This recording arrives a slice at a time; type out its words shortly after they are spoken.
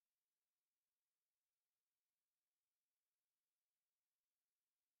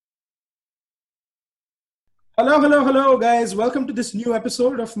Hello, guys. Welcome to this new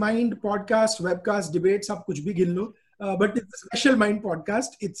episode of Mind Podcast, Webcast, Debates. आप कुछ भी गिन लो. But it's a special Mind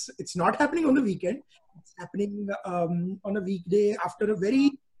Podcast. It's not happening on the weekend. It's happening on a weekday after a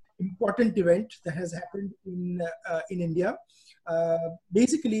very important event that has happened in India.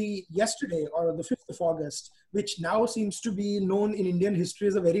 Basically, yesterday or the 5th of August, which now seems to be known in Indian history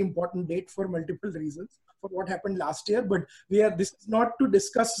as a very important date for multiple reasons for what happened last year. But this is not to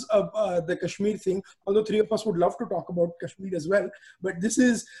discuss the Kashmir thing, although three of us would love to talk about Kashmir as well. But this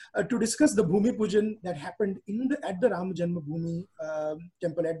is to discuss the Bhoomi Pujan that happened at the Ram Janmabhoomi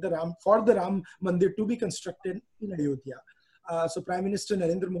temple for the Ram Mandir to be constructed in Ayodhya. So Prime Minister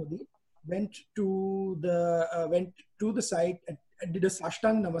Narendra Modi went to the site and did a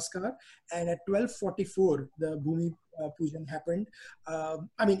Sashtang Namaskar, and at 12:44 the Bhoomi Pujan happened.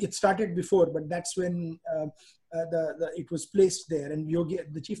 It started before, but that's when it was placed there. And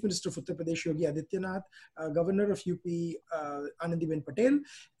the Chief Minister of Uttar Pradesh, Yogi Adityanath, Governor of UP, Anandiben Patel,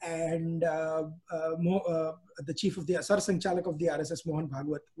 and the Chief of the Sar Sanchalak of the RSS, Mohan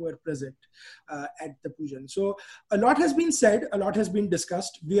Bhagwat, were present at the Pujan. So a lot has been said, a lot has been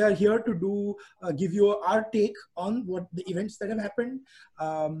discussed. We are here to give you our take on what the events that have happened,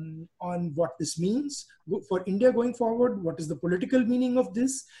 on what this means for India going forward, what is the political meaning of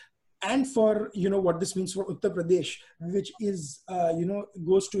this, and for what this means for Uttar Pradesh, which is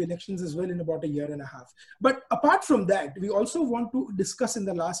goes to elections as well in about a year and a half. But apart from that, we also want to discuss in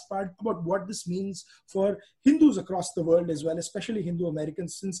the last part about what this means for Hindus across the world as well, especially Hindu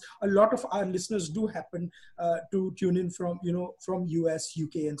Americans, since a lot of our listeners do happen to tune in from US,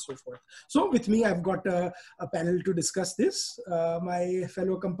 UK, and so forth. So with me, I've got a panel to discuss this. My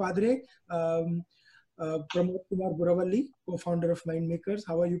fellow compadre, Pramod Kumar Buravalli, co-founder of Mind Makers.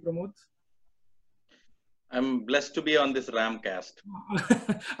 How are you, Pramod? I'm blessed to be on this Ramcast.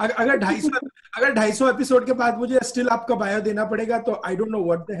 अगर 250 episode के बाद मुझे still आपका bio देना पड़ेगा, तो I don't know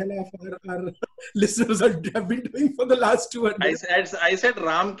what the hell our listeners have been doing for the last 200. I said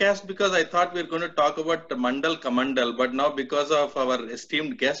Ramcast because I thought we were going to talk about Mandal Kamandal, but now because of our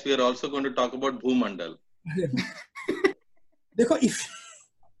esteemed guest, we are also going to talk about Bhoomandal. देखो,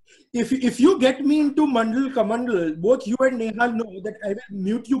 if you get me into Mandal Kamandal, both you and Neha know that I will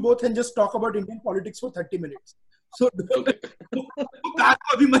mute you both and just talk about Indian politics for 30 minutes. So,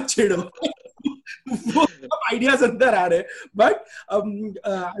 ideas andar aa rahe. But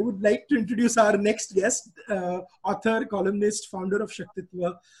I would like to introduce our next guest, author, columnist, founder of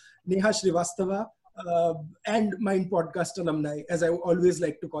Shaktitva, Neha Srivastava, and Mind Podcast alumni, as I always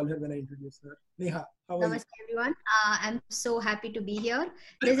like to call her when I introduce her. Neha, how are you? Namaste everyone. I'm so happy to be here.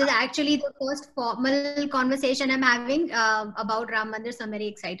 This is actually the first formal conversation I'm having about Ram Mandir, so I'm very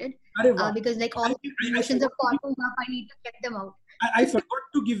excited. Because like all the emotions are popping up, I need to get them out. I forgot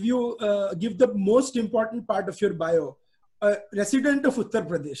to give the most important part of your bio. Resident of Uttar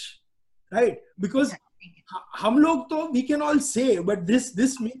Pradesh, right? Because हम लोग तो we can all say, but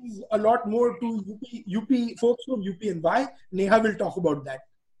this means a lot more to UP folks from UP, and why? Neha will talk about that.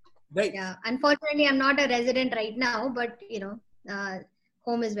 Right. Yeah. Unfortunately, I'm not a resident right now, but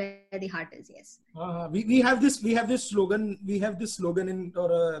home is where the heart is. Yes. We have this slogan. We have this slogan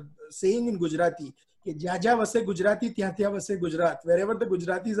or saying in Gujarati. Jya jya vase Gujarati, tya tya vase Gujarat. Wherever the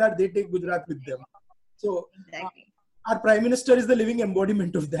Gujaratis are, they take Gujarat with them. So exactly. Our Prime Minister is the living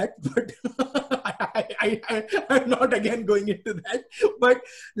embodiment of that. But I'm not again going into that. But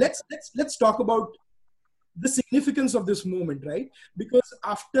let's talk about the significance of this moment, right? Because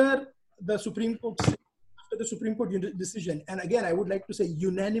after the Supreme Court decision, and again, I would like to say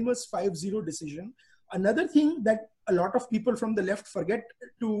unanimous 5-0 decision, another thing that a lot of people from the left forget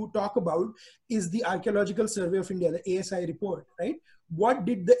to talk about is the Archaeological Survey of India, the ASI report, right? What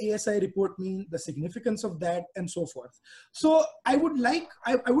did the ASI report mean, the significance of that, and so forth. So I would like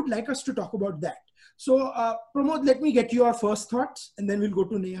us to talk about that. So Pramod, let me get your first thoughts, and then we'll go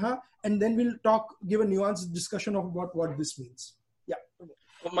to Neha, and then we'll give a nuanced discussion of what this means. Yeah.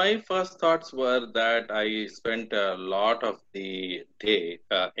 So my first thoughts were that I spent a lot of the day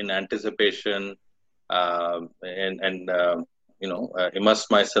in anticipation and immerse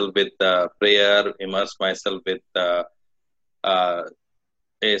myself with prayer, immerse myself with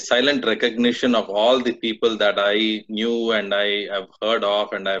a silent recognition of all the people that I knew and I have heard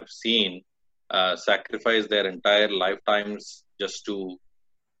of and I've seen sacrifice their entire lifetimes just to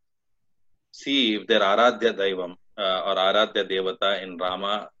see if their Aradhya Daivam or Aradhya Devata in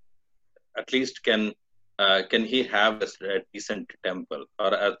Rama at least can he have a decent temple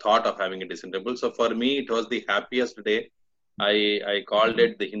or a thought of having a decent temple. So for me, it was the happiest day. I called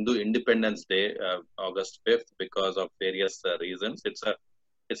it the Hindu Independence Day, August 5th, because of various reasons.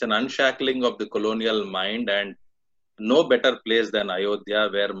 It's an unshackling of the colonial mind, and no better place than Ayodhya,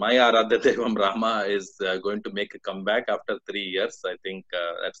 where my Aradhya Devam Rama is going to make a comeback after 3 years. I think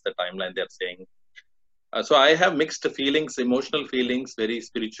that's the timeline they're saying. So I have mixed feelings, emotional feelings, very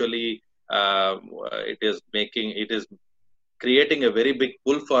spiritually. It is creating a very big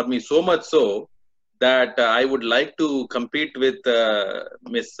pull for me, so much so that I would like to compete with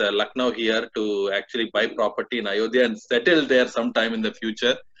Miss Lucknow here to actually buy property in Ayodhya and settle there sometime in the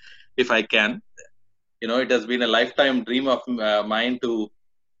future, if I can. It has been a lifetime dream of mine to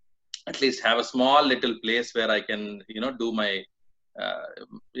at least have a small little place where I can, do my,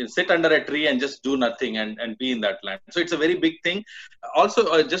 sit under a tree and just do nothing and be in that land. So it's a very big thing.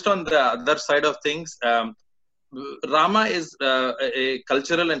 Also, just on the other side of things, Rama is a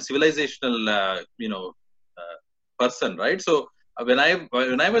cultural and civilizational, person, right? So when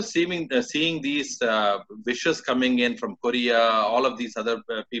I was seeing these wishes coming in from Korea, all of these other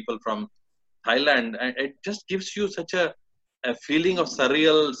people from Thailand, and it just gives you such a feeling of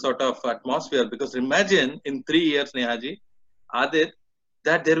surreal sort of atmosphere. Because imagine in 3 years, Nehaji, Aadit,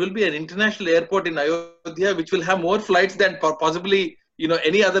 that there will be an international airport in Ayodhya which will have more flights than possibly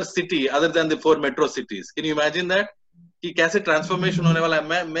any other city other than the 4 metro cities. Can you imagine that? कि कैसे transformation होने वाला है?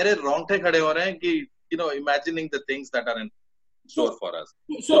 मेरे रोंगटे खड़े हो रहे हैं कि imagining the things that are in store for us.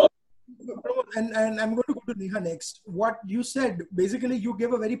 So, and I'm going to go to Neha next. What you said, basically, you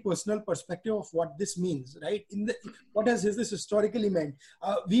gave a very personal perspective of what this means, right? What has this historically meant?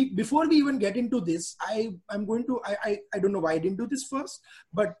 Before we even get into this, I don't know why I didn't do this first,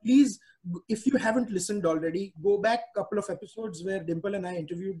 but please, if you haven't listened already, go back a couple of episodes where Dimple and I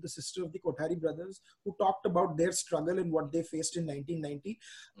interviewed the sister of the Kothari brothers, who talked about their struggle and what they faced in 1990.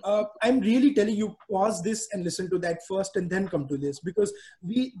 I'm really telling you, pause this and listen to that first and then come to this, because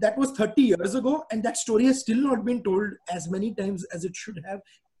that was 30 years ago, and that story has still not been told as many times as it should have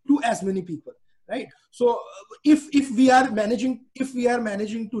to as many people, right? So if we are managing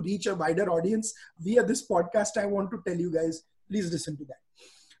to reach a wider audience via this podcast, I want to tell you guys, please listen to that.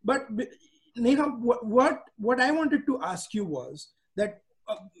 But Neha, what I wanted to ask you was that,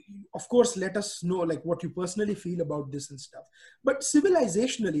 of course, let us know like what you personally feel about this and stuff. But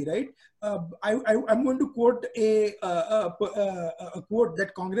civilizationally, right? I'm going to quote a quote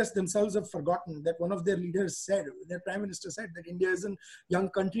that Congress themselves have forgotten, that one of their leaders said, their prime minister said, that India is a young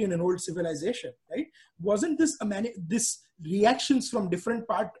country and an old civilization, right? Wasn't this this reactions from different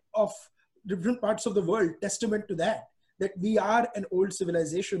parts of the world testament to that we are an old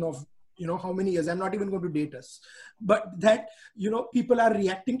civilization of how many years? I'm not even going to date us, but that people are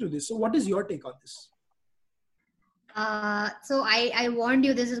reacting to this. So what is your take on this? So I warned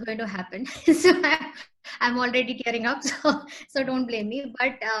you this is going to happen. So I'm already tearing up, so don't blame me.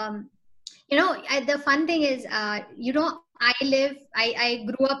 But the fun thing is, I grew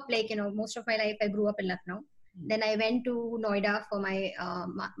up most of my life I grew up in Lucknow. Then I went to Noida for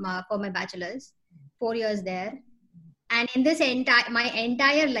my bachelor's, 4 years there. And in this my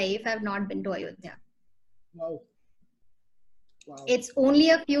entire life, I've not been to Ayodhya. Wow. It's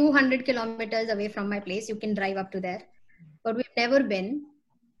only a few 100 kilometers away from my place. You can drive up to there, but we've never been.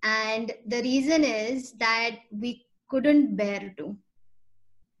 And the reason is that we couldn't bear to.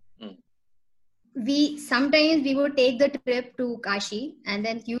 Sometimes we would take the trip to Kashi, and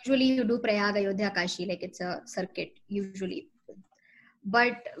then usually you do Prayag, Ayodhya, Kashi, like it's a circuit usually.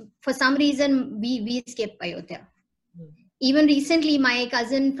 But for some reason, we skip Ayodhya. Even recently, my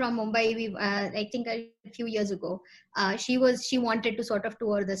cousin from Mumbai, I think a few years ago, she wanted to sort of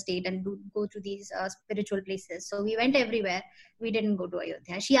tour the state and go to these spiritual places. So we went everywhere. We didn't go to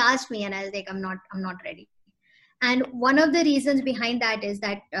Ayodhya. She asked me, and I was like, I'm not ready. And one of the reasons behind that is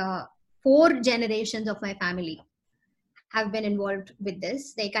that 4 generations of my family have been involved with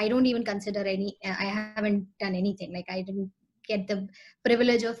this. Like, I don't even consider I haven't done anything. Like, I didn't get the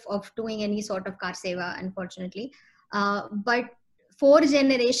privilege of doing any sort of kar seva, unfortunately. But 4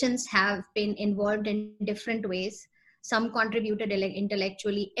 generations have been involved in different ways. Some contributed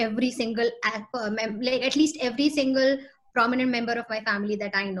intellectually. Every single, at least every single prominent member of my family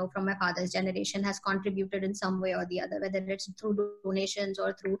that I know from my father's generation has contributed in some way or the other, whether it's through donations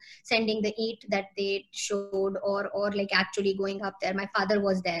or through sending the eat that they showed, or like actually going up there. My father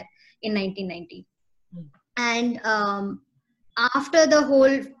was there in 1990. And after the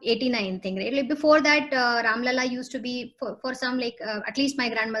whole 89 thing, right? Like before that, Ramlala used to be for some, like at least my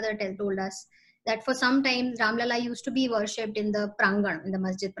grandmother told us that for some time Ramlala used to be worshipped in the prangan, in the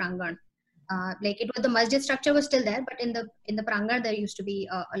masjid prangan. Like it was, the masjid structure was still there, but in the prangan there used to be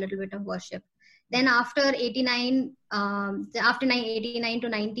a little bit of worship. Then after 89 to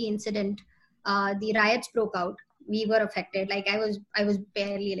 90 incident, the riots broke out, we were affected. Like I was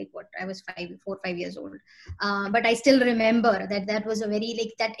barely like I was 4 or 5 years old, but I still remember that was a very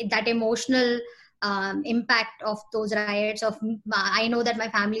like that emotional impact of those riots. I know that my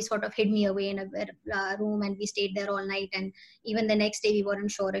family sort of hid me away in a room, and we stayed there all night, and even the next day we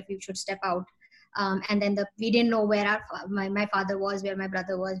weren't sure if we should step out. And then we didn't know where my father was, where my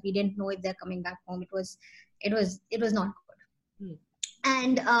brother was. We didn't know if they're coming back home. It was not good.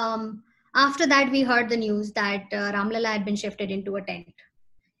 And after that, we heard the news that Ramlala had been shifted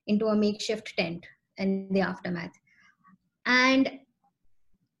into a makeshift tent in the aftermath. And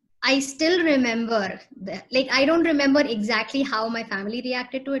I still remember I don't remember exactly how my family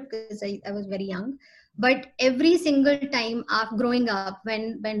reacted to it, because I was very young. But every single time growing up,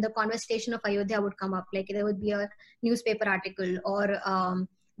 when the conversation of Ayodhya would come up, like there would be a newspaper article, or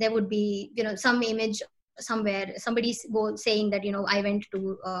there would be, some image somewhere, somebody saying that, I went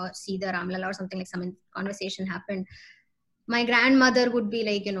to see the Ramlala or something, like some conversation happened. My grandmother would be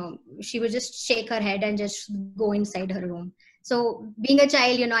like, she would just shake her head and just go inside her room. So being a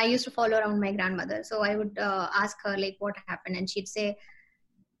child, I used to follow around my grandmother. So I would ask her like what happened, and she'd say,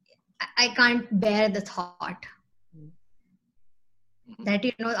 I can't bear the thought that,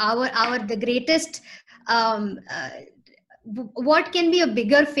 the greatest, what can be a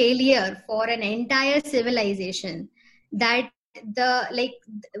bigger failure for an entire civilization, that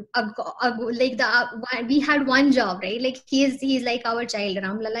we had one job, right? Like he's like our child.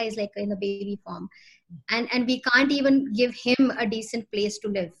 Ramlala is like in the baby form, and we can't even give him a decent place to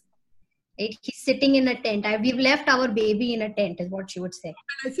live. Right? He's sitting in a tent. We've left our baby in a tent, is what she would say.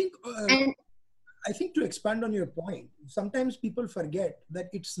 I think to expand on your point, sometimes people forget that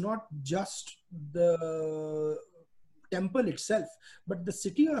it's not just the temple itself, but the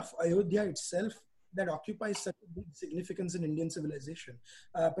city of Ayodhya itself that occupies such a big significance in Indian civilization.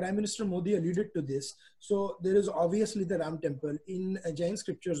 Prime Minister Modi alluded to this. So there is obviously the Ram temple. In Jain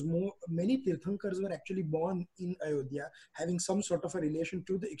scriptures, many Tirthankars were actually born in Ayodhya, having some sort of a relation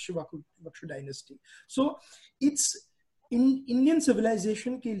to the Ikshvaku dynasty. So it's in Indian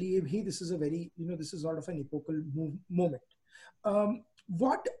civilization ke liye bhi, this is a very, this is sort of an epochal moment.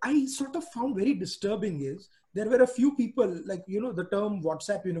 What I sort of found very disturbing is there were a few people, like, the term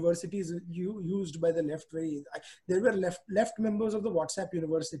WhatsApp university is used by the left very. There were left members of the WhatsApp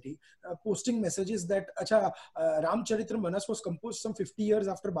university posting messages that Ram Charitra Manas was composed some 50 years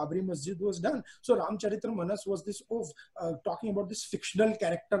after Babri Masjid was done. So Ram Charitra Manas was this talking about this fictional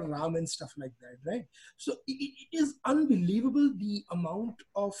character Ram and stuff like that, right? So it is unbelievable the amount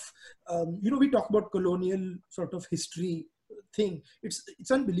of, we talk about colonial sort of history thing.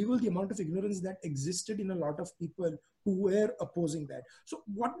 It's unbelievable the amount of ignorance that existed in a lot of people who were opposing that. So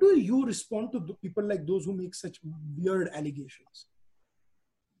what do you respond to the people like those who make such weird allegations?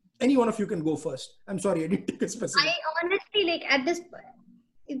 Any one of you can go first. I'm sorry, I didn't take a specific. I honestly, at this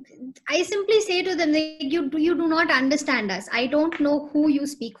point, I simply say to them, you do not understand us. I don't know who you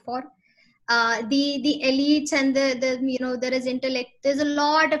speak for. The elites and there is there's a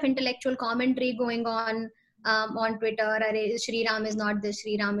lot of intellectual commentary going on Twitter. Sri Ram is not this,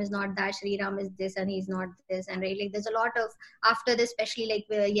 Sri Ram is not that, Sri Ram is this and he's not this, and really there's a lot of, after this, especially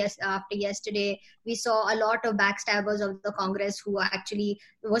after yesterday, we saw a lot of backstabbers of the Congress who actually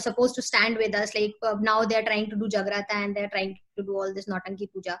were supposed to stand with us. Now they're trying to do Jagrata and they're trying to do all this Nautanki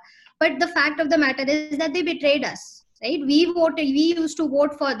Puja. But the fact of the matter is that they betrayed us. Right? We used to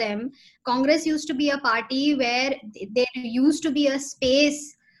vote for them. Congress used to be a party where there used to be a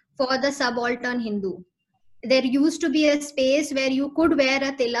space for the subaltern Hindu. There used to be a space where you could wear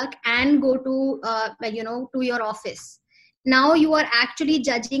a tilak and go to your office. Now you are actually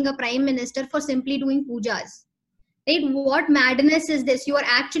judging a prime minister for simply doing pujas. Right? What madness is this? You are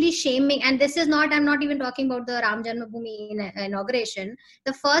actually shaming, and this is not, I'm not even talking about the Ram Janmabhoomi inauguration.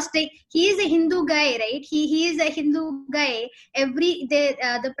 The first day, he is a Hindu guy, right? He is a Hindu guy. Every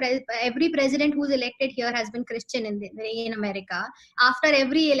president who's elected here has been Christian in America. After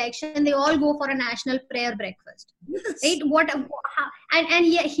every election, they all go for a national prayer breakfast. Yes. Right?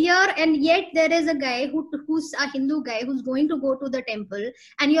 Yet there is a guy who's a Hindu guy who's going to go to the temple,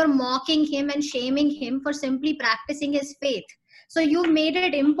 and you're mocking him and shaming him for simply practicing his faith. So you've made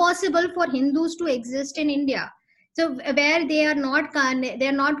it impossible for Hindus to exist in India. So where they're not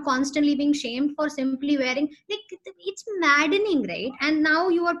constantly being shamed for simply wearing, it's maddening, right? And now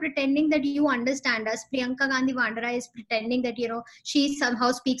you are pretending that you understand us. Priyanka Gandhi Vandara is pretending that, she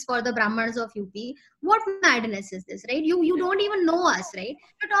somehow speaks for the Brahmins of UP. What madness is this, right? You don't even know us, right?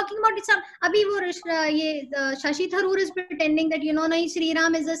 You're talking about Shashi Tharoor is pretending that, Sri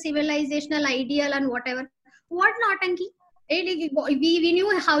Ram is a civilizational ideal and whatever. What Nautanki? We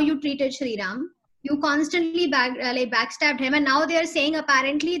knew how you treated Sri Ram. You constantly backstabbed him, and now they are saying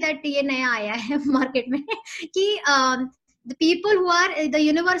apparently that ye naya aaya hai market mein ki the people who are the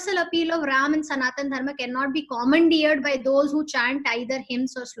universal appeal of Ram and Sanatan Dharma cannot be commandeered by those who chant either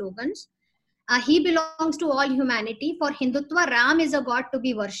hymns or slogans. He belongs to all humanity. For Hindutva, Ram is a god to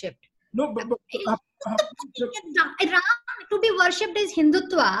be worshipped. No, but Ram to be worshipped is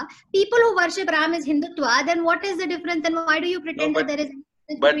Hindutva. People who worship Ram is Hindutva. Then what is the difference? Then why do you pretend that there is?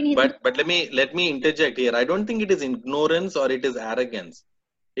 But let me interject here. I don't think it is ignorance or it is arrogance.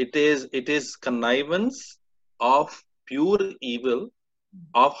 It is connivance of pure evil,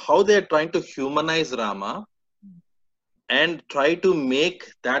 of how they are trying to humanize Rama and try to make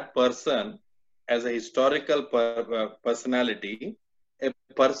that person as a historical personality, a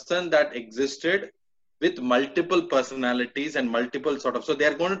person that existed with multiple personalities and multiple so they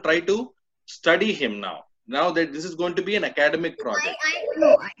are going to try to study him now. Now that this is going to be an academic project.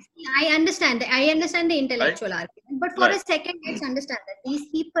 I understand. I understand the intellectual argument. But for a second, let's understand that these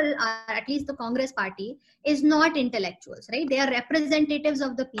people are, at least the Congress party, is not intellectuals, right? They are representatives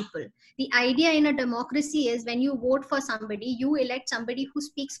of the people. The idea in a democracy is when you vote for somebody, you elect somebody who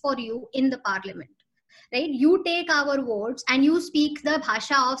speaks for you in the parliament, right? You take our votes and you speak the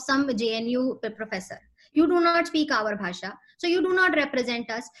bhasha of some JNU professor. You do not speak our bhasha, so you do not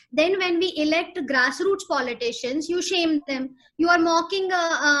represent us. Then when we elect grassroots politicians, you shame them. You are mocking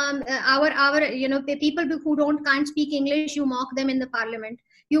our people who can't speak English. You mock them in the parliament.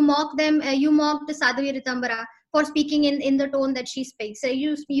 You mock them. You mocked Sadhvi Ritambara for speaking in the tone that she speaks. So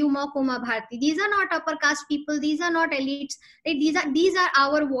you mock Uma Bharti. These are not upper caste people. These are not elites. Right? These are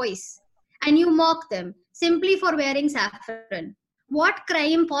our voice, and you mock them simply for wearing saffron. What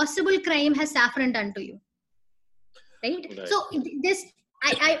possible crime has saffron done to you? Right? So this,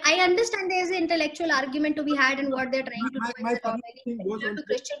 I understand there is an intellectual argument to be had and what they're trying to do to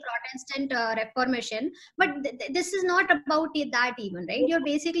Christian Protestant reformation, but this is not about that even, right? You're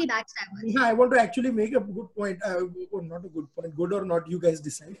basically backstabbing. Yeah, I want to actually make a good point. Not a good point, good or not, you guys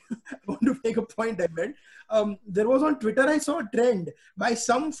decide. I want to make a point I meant. There was on Twitter, I saw a trend by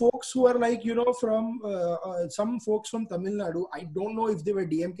some folks who are like, from some folks from Tamil Nadu. I don't know if they were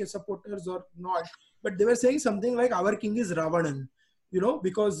DMK supporters or not, but they were saying something like our king is Ravanan,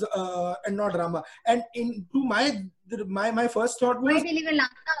 because and not Rama. And into my first thought was, why they live in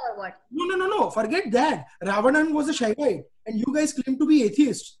Lanka or what? No, forget that. Ravanan was a Shaivite, and you guys claim to be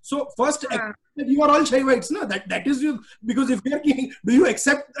atheists. So first, you are all Shaivites, no? That is you, because if you are king, do you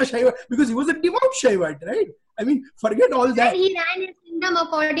accept a Shaivite? Because he was a devout Shaivite, right? I mean, forget all that. And he ran his kingdom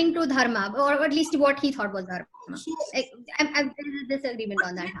according to dharma, or at least what he thought was dharma. So, there's a disagreement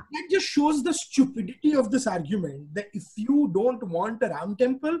on that. That just shows the stupidity of this argument, that if you don't want a Ram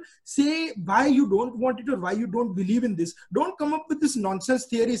temple, say why you don't want it or why you don't believe in this. Don't come up with this nonsense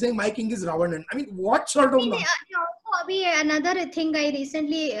theory saying my king is Ravanan. I mean, what sort of nonsense? Another thing I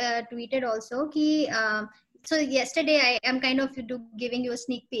recently tweeted also, so yesterday I am kind of giving you a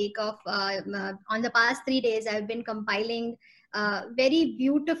sneak peek of on the past 3 days I've been compiling very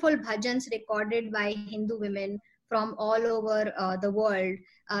beautiful bhajans recorded by Hindu women from all over the world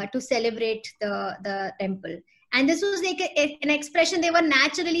to celebrate the temple. And this was like an expression they were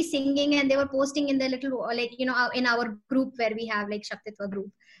naturally singing, and they were posting in the little, in our group where we have like Shaktitva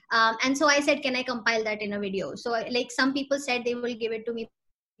group. And so I said, can I compile that in a video? So like some people said they will give it to me,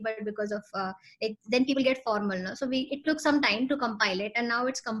 but because of then people get formal, no? So it took some time to compile it, and now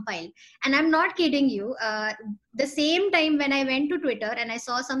it's compiled. And I'm not kidding you, the same time when I went to Twitter and I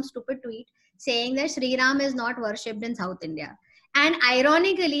saw some stupid tweet saying that Sri Ram is not worshipped in South India, and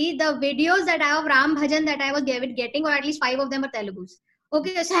ironically the videos that I have Ram Bhajan that I was getting, or at least 5 of them are Telugus.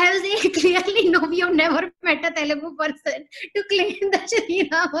 Okay, so I was saying, clearly, no, we have never met a Telugu person to claim that Sri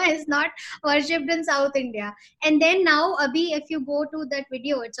Rama is not worshipped in South India. And then now, Abhi, if you go to that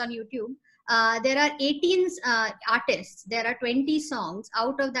video, it's on YouTube, there are 18 artists, there are 20 songs.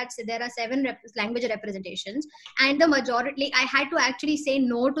 Out of that, there are 7 language representations. And the majority, I had to actually say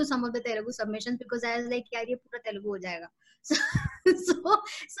no to some of the Telugu submissions because I was like, yaar, ye pura Telugu ho jayega. So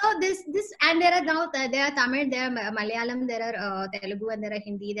this and there are Tamil, there are Malayalam, there are Telugu, and there are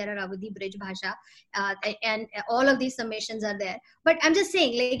Hindi, there are Awadhi Bridge Bhasha, and all of these submissions are there. But I'm just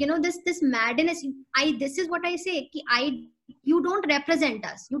saying, like, this madness. This is what I say. You don't represent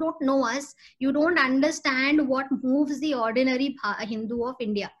us. You don't know us. You don't understand what moves the ordinary Hindu of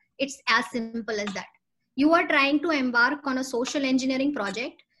India. It's as simple as that. You are trying to embark on a social engineering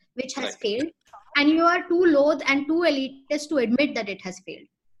project which has failed. And you are too loath and too elitist to admit that it has failed.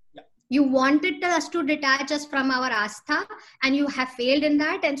 Yeah. You wanted us to detach us from our astha, and you have failed in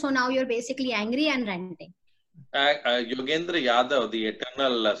that. And so now you're basically angry and ranting. Yogendra Yadav, the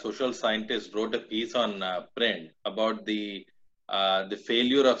eternal social scientist, wrote a piece on print about the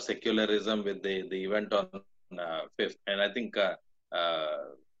failure of secularism with the event on 5th, and I think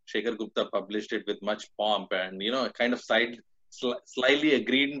Shekhar Gupta published it with much pomp, and kind of slightly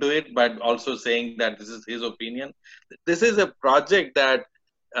agreed to it, but also saying that this is his opinion. This is a project that,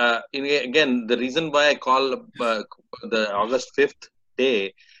 again, the reason why I call the August 5th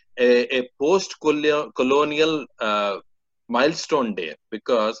day a post-colonial milestone day,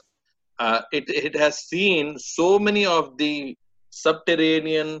 because it has seen so many of the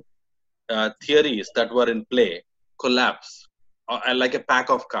subterranean theories that were in play collapse like a pack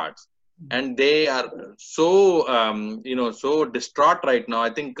of cards, and they are so so distraught right now. I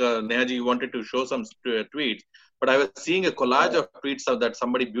think Nehaji, you wanted to show some tweets, but I was seeing a collage of tweets that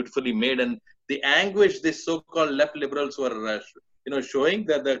somebody beautifully made, and the anguish these so-called left liberals were showing,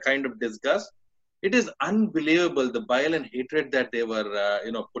 that the kind of disgust, it is unbelievable, the bile and hatred that they were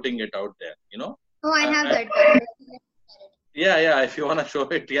putting it out there. Oh, I have that. Yeah, if you want to show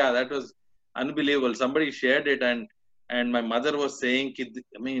it, yeah, that was unbelievable. Somebody shared it, and my mother was saying,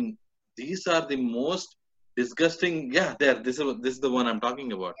 I mean, these are the most disgusting. Yeah, this is the one I'm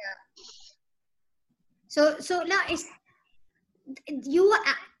talking about. Yeah. So now it's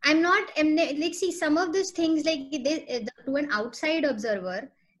like, see, some of these things, like to an outside observer,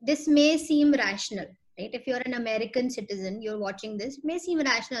 this may seem rational, right? If you're an American citizen, you're watching this, it may seem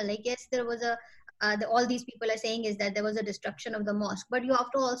rational. Like, yes, there was all these people are saying is that there was a destruction of the mosque, but you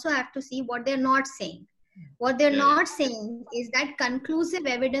also have to see what they're not saying. What they're not saying is that conclusive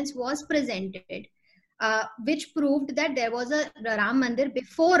evidence was presented, which proved that there was a Ram Mandir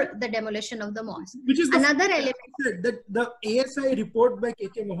before the demolition of the mosque. Which is another element that the ASI report by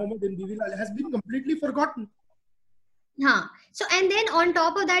KK Mohammed in Bivilal has been completely forgotten. So, and then on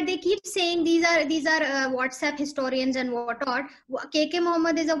top of that, they keep saying these are WhatsApp historians and whatnot. KK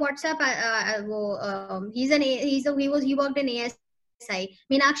Mohammed is a WhatsApp. He worked in ASI.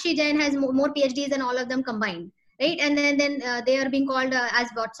 Meenakshi Jain has more PhDs than all of them combined, right? And then they are being called as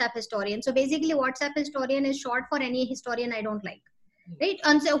WhatsApp historian. So basically, WhatsApp historian is short for any historian I don't like, right?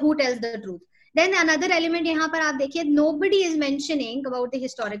 And so who tells the truth? Then another element यहाँ पर आप देखिए, nobody is mentioning about the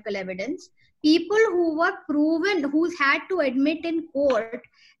historical evidence. People who were proven, who had to admit in court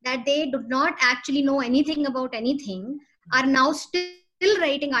that they did not actually know anything about anything, are now still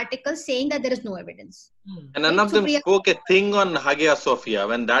writing articles saying that there is no evidence. And none of them spoke a thing on Hagia Sophia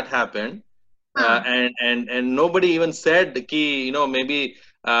when that happened. And nobody even said ki, maybe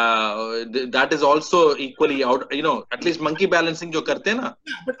that is also equally out, at least monkey balancing jo karte na.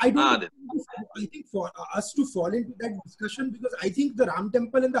 Yeah, but I think for us to fall into that discussion, because I think the Ram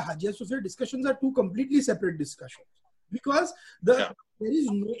Temple and the Hagia Sophia discussions are two completely separate discussions, because there is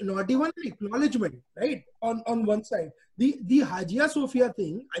not even an acknowledgement, right, on one side. The Hagia Sophia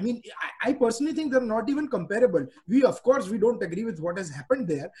thing, I mean, I personally think they're not even comparable. Of course, we don't agree with what has happened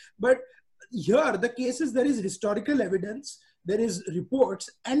there, but here the case is there is historical evidence, there is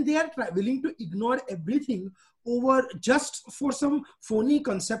reports, and they are willing to ignore everything over just for some phony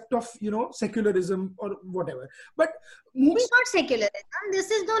concept of secularism or whatever. But it's not secularism.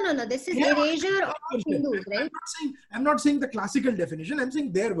 This is no. This is erasure of Hindus, right? I'm not saying the classical definition. I'm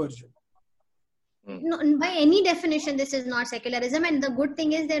saying their version. No, by any definition, this is not secularism, and the good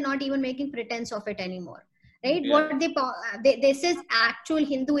thing is they're not even making pretense of it anymore. Right? Yeah. This is actual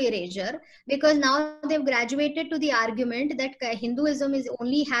Hindu erasure, because now they've graduated to the argument that Hinduism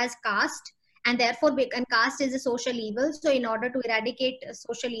only has caste, and therefore caste is a social evil. So in order to eradicate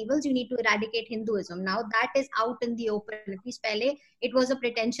social evils, you need to eradicate Hinduism. Now that is out in the open. At least pehle, it was a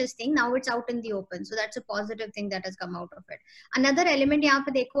pretentious thing. Now it's out in the open. So that's a positive thing that has come out of it. Another element यहाँ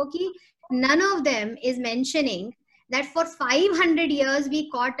पे देखो कि none of them is mentioning that for 500 years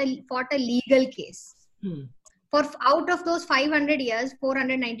we fought a legal case. For out of those 500 years,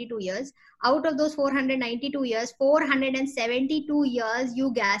 492 years, out of those 492 years, 472 years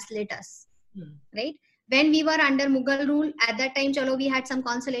you gaslit us, right? When we were under Mughal rule, at that time, chalo, we had some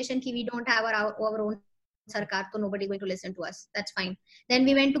consolation ki we don't have our own sarkar, so nobody going to listen to us. That's fine. Then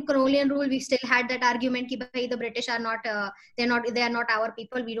we went to colonial rule. We still had that argument ki bhai, the British are not, they are not our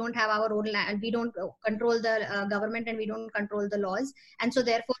people. We don't have our own land. We don't control the government, and we don't control the laws. And so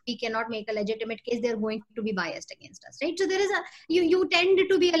therefore we cannot make a legitimate case. They're going to be biased against us, right? So there is you tend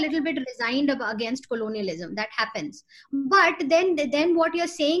to be a little bit resigned against colonialism. That happens. But then what you're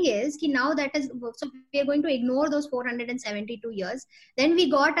saying is ki now that is, so we are going to ignore those 472 years. Then we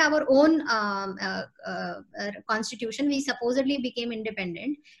got our own constitution. We supposedly became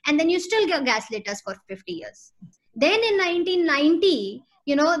independent, and then you still gaslit us for 50 years. Then in 1990,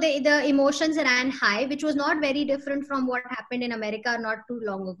 the emotions ran high, which was not very different from what happened in America not too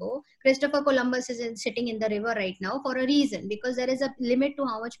long ago. Christopher Columbus is sitting in the river right now for a reason, because there is a limit to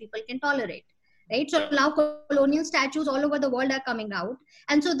how much people can tolerate. Right? So now colonial statues all over the world are coming out.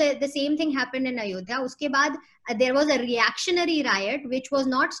 And so the same thing happened in Ayodhya. Uske baad, there was a reactionary riot, which was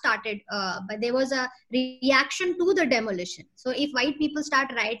not started, but there was a reaction to the demolition. So if white people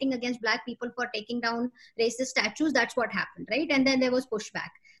start rioting against black people for taking down racist statues, that's what happened, right? And then there was pushback.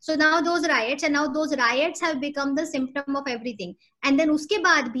 So now those riots have become the symptom of everything. And then uske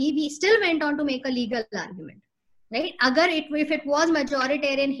baad bhi, we still went on to make a legal argument. Right? If it was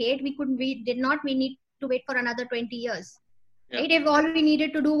majoritarian hate, we did not need to wait for another 20 years. Yeah. Right? If all we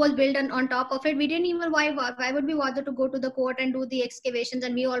needed to do was build on top of it, we didn't even, why would we bother to go to the court and do the excavations?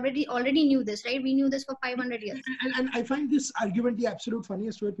 And we already knew this, right? We knew this for 500 years. And I find this argument the absolute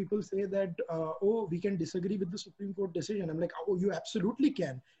funniest, where people say that, we can disagree with the Supreme Court decision. I'm like, oh, you absolutely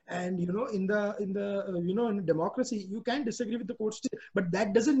can. And in a democracy, you can disagree with the court's, but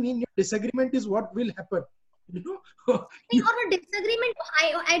that doesn't mean your disagreement is what will happen. Or a disagreement.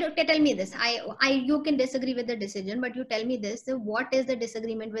 Tell me this. You can disagree with the decision, but you tell me this. So what is the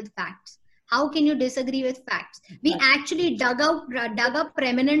disagreement with facts? How can you disagree with facts? We actually dug up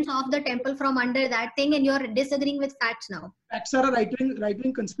remnants of the temple from under that thing, and you're disagreeing with facts now. Facts are a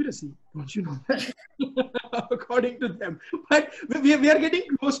right-wing conspiracy, don't you know? According to them. But we are getting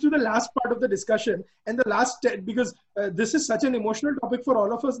close to the last part of the discussion, and the last, because this is such an emotional topic for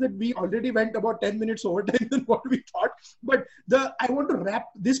all of us that we already went about 10 minutes over time than what we thought. But I want to wrap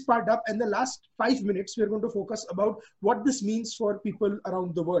this part up, and the last 5 minutes we're going to focus about what this means for people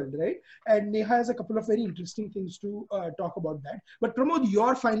around the world, right? And Neha has a couple of very interesting things to talk about that. But Pramod,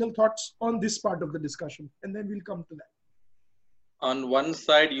 your final thoughts on this part of the discussion, and then we'll come to that. On one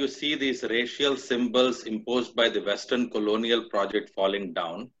side, you see these racial symbols imposed by the Western colonial project falling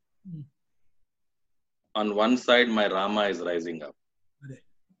down. Mm. On one side, my Rama is rising up.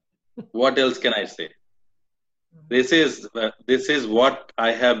 What else can I say? This is what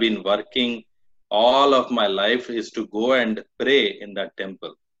I have been working all of my life, is to go and pray in that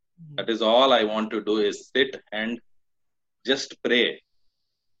temple. Mm. That is all I want to do, is sit and just pray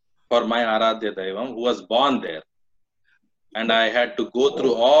for my Aradhya Daivam, who was born there. And I had to go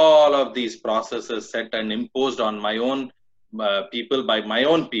through all of these processes set and imposed on my own people by my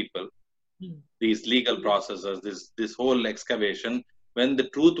own people. These legal processes, this whole excavation, when the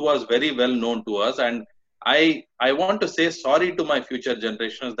truth was very well known to us. And I want to say sorry to my future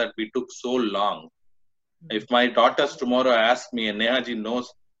generations that we took so long. If my daughters tomorrow ask me, and Neha ji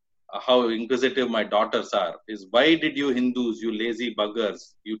knows how inquisitive my daughters are, is why did you Hindus, you lazy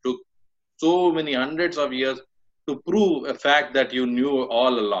buggers, you took so many hundreds of years to prove a fact that you knew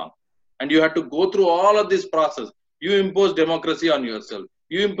all along. And you had to go through all of this process. You imposed democracy on yourself.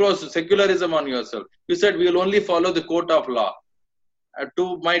 You imposed secularism on yourself. You said we will only follow the court of law.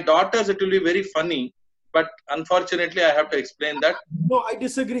 To my daughters, it will be very funny. But unfortunately, I have to explain that. No, I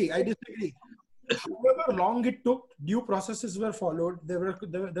disagree. However long it took, due processes were followed.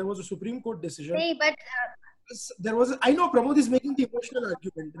 There was a Supreme Court decision. Hey, but... I know Pramod is making the emotional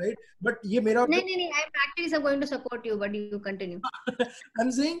argument, right? But I'm actually going to support you, but you continue. I'm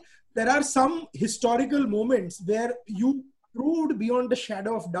saying there are some historical moments where you proved beyond the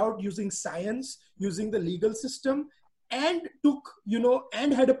shadow of doubt using science, using the legal system, and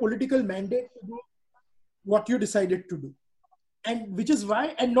and had a political mandate to do what you decided to do. And which is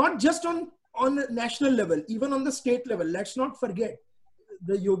why, and not just on a national level, even on the state level, let's not forget,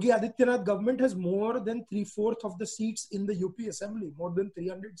 the Yogi Adityanath government has more than 3/4 of the seats in the UP Assembly, more than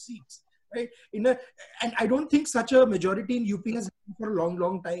 300 seats, right? And I don't think such a majority in UP has been for a long,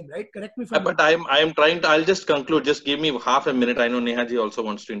 long time, right? Correct me if I'm wrong. But I am trying to, I'll just conclude, just give me half a minute. I know Neha ji also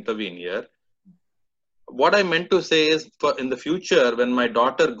wants to intervene here. What I meant to say is, in the future, when my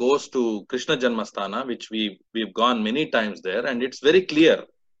daughter goes to Krishna Janmasthana, which we've gone many times there, and it's very clear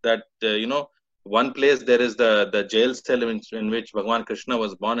that, one place there is the jail cell in which Bhagwan Krishna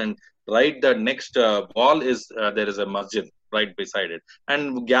was born, and right the next wall is there is a masjid right beside it,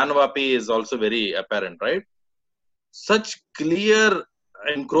 and Gyanvapi is also very apparent, right? Such clear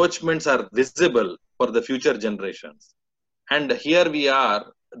encroachments are visible for the future generations, and here we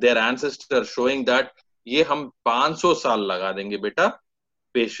are, their ancestors showing that ye hum 500 saal laga denge beta.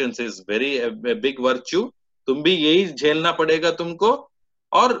 Patience is a big virtue. तुम भी यही झेलना पड़ेगा तुमको,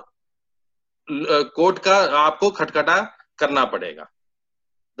 और court का आपको खटखटा करना पड़ेगा.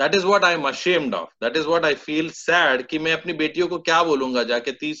 That is what I am ashamed of. That is what I feel sad कि मैं अपनी बेटियों को क्या बोलूंगा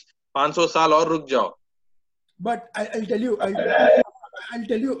जाके 500 साल और रुक जाओ. But I'll tell you I'll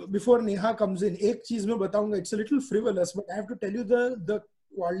tell you before Neha comes in. एक चीज मैं बताऊंगा. It's a little frivolous, but I have to tell you the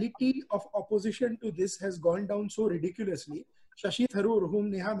quality of opposition to this has gone down so ridiculously. Shashi Tharoor, whom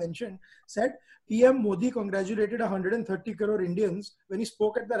Neha mentioned, said PM Modi congratulated 130 crore Indians when he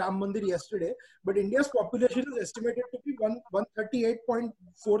spoke at the Ram Mandir yesterday. But India's population is estimated to be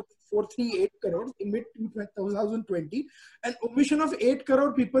 138.438 crores in mid-2020. An omission of 8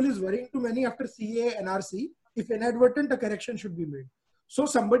 crore people is worrying to many after CA NRC. If inadvertent, a correction should be made. So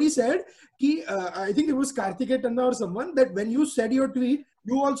somebody said, I think it was Karthikeya Tanda or someone, that when you said your tweet,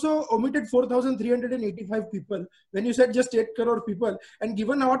 you also omitted 4,385 people when you said just 8 crore people. And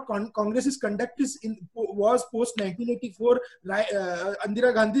given what Congress's conduct was post 1984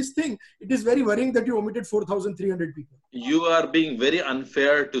 Indira Gandhi's thing, it is very worrying that you omitted 4,300 people. You are being very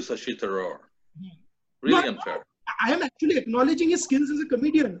unfair to Shashi Tharoor. Really unfair. I am actually acknowledging his skills as a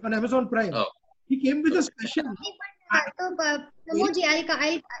comedian on Amazon Prime. Oh. He came with a special. Pramoji,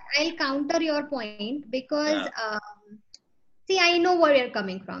 I'll counter your point because see, I know where you're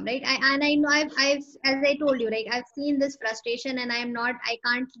coming from, right? I know I've as I told you, right? I've seen this frustration, and I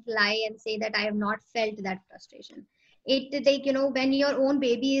can't lie and say that I have not felt that frustration. It like when your own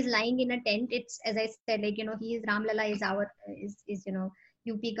baby is lying in a tent, it's as I said, like he is Ramlala is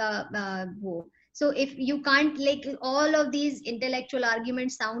UP ka wo. So if you can't, like, all of these intellectual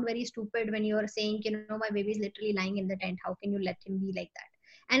arguments sound very stupid when you're saying, my baby is literally lying in the tent. How can you let him be like that?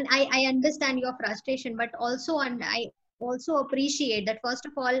 And I understand your frustration, but also, and I also appreciate that, first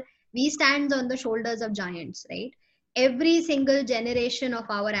of all, we stand on the shoulders of giants, right? Every single generation of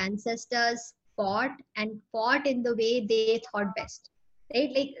our ancestors fought in the way they thought best, right?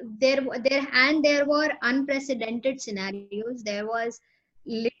 Like there were unprecedented scenarios. There was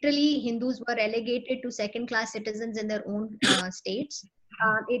literally Hindus were relegated to second-class citizens in their own states.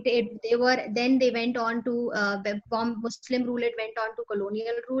 They went on to from Muslim rule. It went on to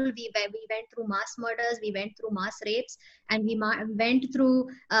colonial rule. We went through mass murders. We went through mass rapes, and we went through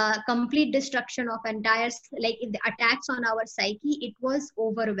complete destruction of entire, like the attacks on our psyche. It was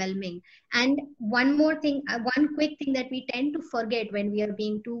overwhelming. And one more thing, one quick thing that we tend to forget when we are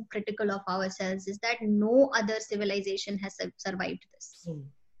being too critical of ourselves is that no other civilization has survived this.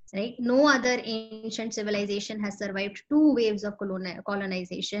 Right? No other ancient civilization has survived 2 waves of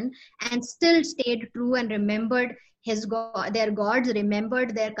colonization and still stayed true and remembered their gods,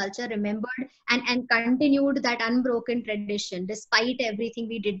 remembered their culture, remembered and continued that unbroken tradition despite everything.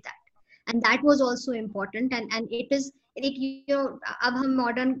 We did that, and that was also important. And it is like ab hum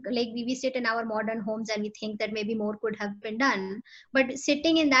modern, like we sit in our modern homes and we think that maybe more could have been done, but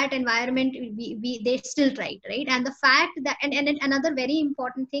sitting in that environment, they still tried, right? And the fact that and another very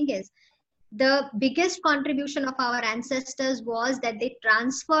important thing is the biggest contribution of our ancestors was that they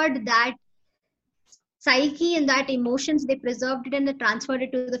transferred that psyche and that emotions, they preserved it and they transferred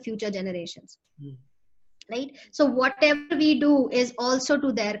it to the future generations. Right? So whatever we do is also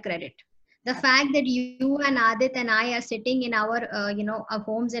to their credit. The fact that you and Aadit and I are sitting in our our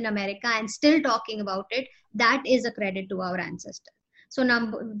homes in America and still talking about it, that is a credit to our ancestors. So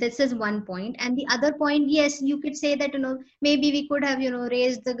this is one point. And the other point, yes, you could say that maybe we could have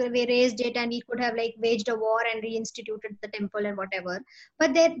raised it, and we could have like waged a war and reinstituted the temple and whatever.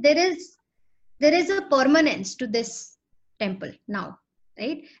 But there is a permanence to this temple now,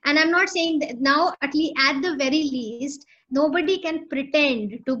 right? And I'm not saying that now, at the very least, nobody can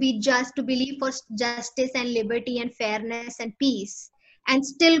pretend to believe for justice and liberty and fairness and peace and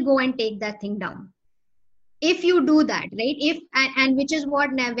still go and take that thing down. If you do that, right? And which is where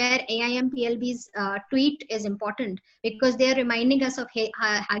AIMPLB's tweet is important, because they are reminding us of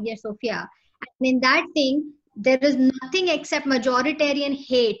Hagia Sophia. And in that thing, there is nothing except majoritarian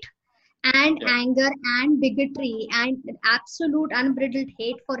hate and anger and bigotry and absolute unbridled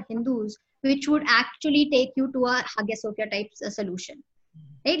hate for Hindus, which would actually take you to a Hagia Sophia type solution.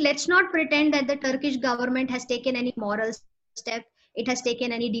 Right? Let's not pretend that the Turkish government has taken any moral step. It has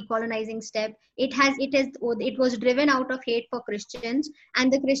taken any decolonizing step. It was driven out of hate for Christians,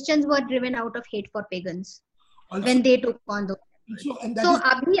 and the Christians were driven out of hate for pagans when they took on the.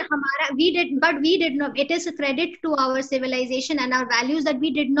 We did not. It is a credit to our civilization and our values that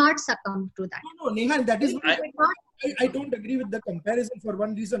we did not succumb to that. No, Neha, that is. I don't agree with the comparison for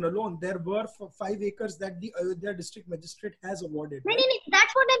one reason alone. There were 5 acres that the Ayodhya district magistrate has awarded. No,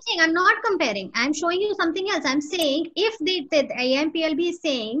 that's what I'm saying. I'm not comparing. I'm showing you something else. I'm saying if the AMPLB is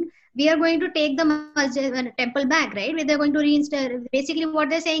saying we are going to take the masjid, temple back, right? They're going to reinstall. Basically, what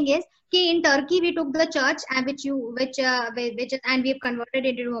they're saying is, in Turkey we took the church and and we've converted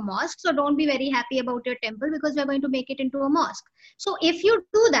it into a mosque. So don't be very happy about your temple because we're going to make it into a mosque. So if you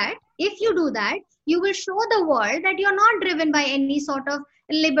do that, you will show the world that you're not driven by any sort of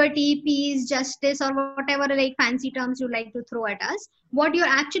liberty, peace, justice, or whatever like fancy terms you like to throw at us. What you're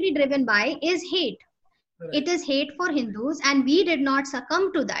actually driven by is hate. Right. It is hate for Hindus, and we did not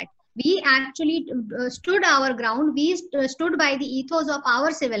succumb to that. We actually stood our ground. We stood by the ethos of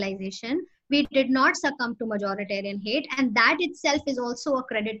our civilization. We did not succumb to majoritarian hate, and that itself is also a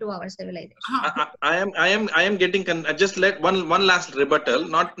credit to our civilization. I am getting just let one last rebuttal,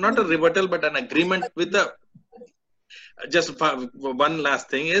 not a rebuttal, but an agreement with the. Just one last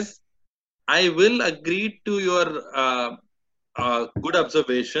thing is, I will agree to your good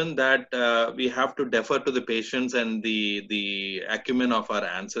observation that we have to defer to the patience and the acumen of our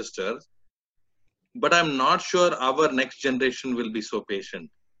ancestors. But I'm not sure our next generation will be so patient.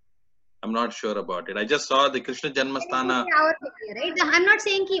 I'm not sure about it. I just saw the Krishna Janmasthana. Right? I'm not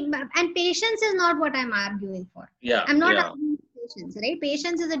saying and patience is not what I'm arguing for. Yeah, I'm not arguing patience, right?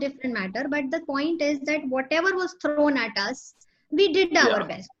 Patience is a different matter. But the point is that whatever was thrown at us, we did our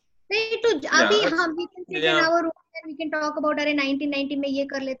best. Right? We can sit in our room and we can talk about 1990 में ये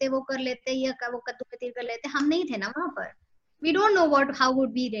कर लेते, वो कर लेते, ये वो कद्दू कतीर कर लेते. हम नहीं थे ना वहाँ पर. We don't know how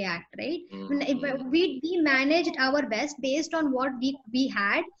would we react, right? We managed our best based on what we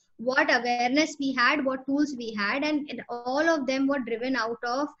had, what awareness we had, what tools we had, and all of them were driven out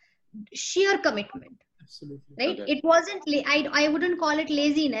of sheer commitment. Absolutely. Right? Okay. It wasn't, I wouldn't call it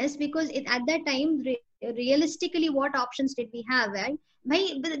laziness, because at that time, realistically, what options did we have, right?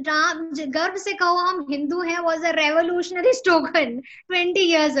 गर्व से कहो हम हिंदू हैं was a revolutionary slogan 20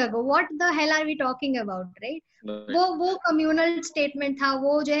 years ago. What the hell are we talking about, right? वो communal statement था,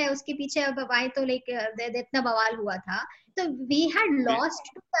 वो जो है उसके पीछे बवाल तो इतना बवाल हुआ था. So we had lost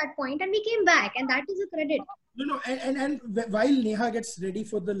to that point and we came back, and that is a credit. No, and while Neha gets ready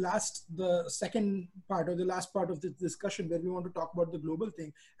for the second part or the last part of this discussion where we want to talk about the global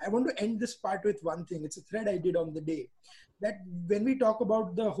thing, I want to end this part with one thing. It's a thread I did on the day. That when we talk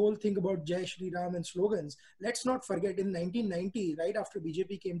about the whole thing about Jai Shri Ram and slogans, let's not forget in 1990, right after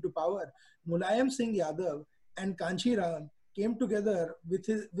BJP came to power, Mulayam Singh Yadav and Kanchi Ram came together with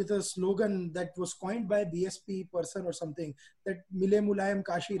a slogan that was coined by a BSP person or something, that Mile Mulayam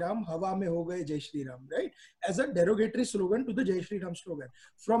Kashi Ram, Hawa mein ho gaye Jai Shri Ram, right? As a derogatory slogan to the Jai Shri Ram slogan.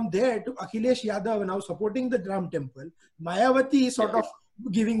 From there to Akhilesh Yadav now supporting the Ram temple, Mayawati sort of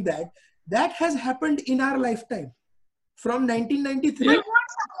giving that has happened in our lifetime. From 1993. But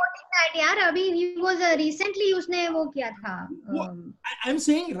what's supporting that, yaar? Abhi he was recently usne wo kiya tha. I'm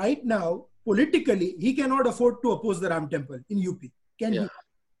saying right now, politically, he cannot afford to oppose the Ram temple in UP. Can he?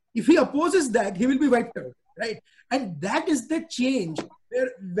 If he opposes that, he will be wiped out, right? And that is the change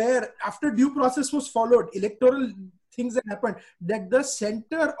where after due process was followed, electoral things that happened, that the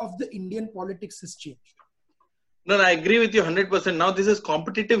center of the Indian politics has changed. No, I agree with you 100%. Now this is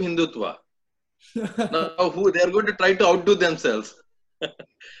competitive Hindutva. Now they are going to try to outdo themselves.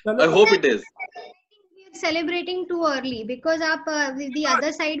 I hope it is. We are celebrating too early because the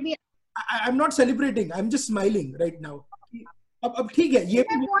other side I'm not celebrating. I'm just smiling right now. What they are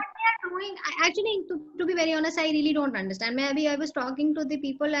doing, actually, to be very honest, I really don't understand. Maybe I was talking to the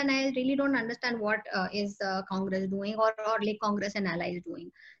people and I really don't understand what is Congress doing or like Congress and allies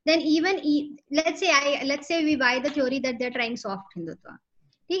doing. Then let's say we buy the theory that they're trying soft Hindutva.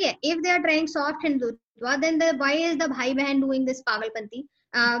 If they are trying soft Hindutva, then why is the Bhai Behan doing this Pagalpanti?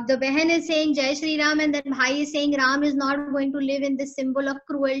 The Behan is saying Jai Shri Ram, and then Bhai is saying Ram is not going to live in this symbol of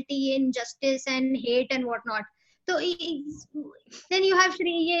cruelty, injustice, and hate and whatnot. So then you have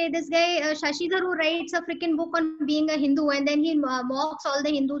this guy Shashi who writes a freaking book on being a Hindu, and then he mocks all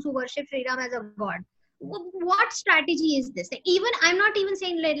the Hindus who worship Sri Ram as a god. What strategy is this? I'm not even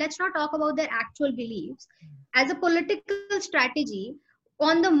saying let's not talk about their actual beliefs. As a political strategy,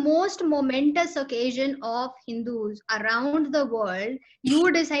 on the most momentous occasion of Hindus around the world,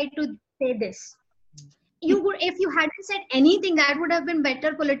 you decide to say this. If you hadn't said anything, that would have been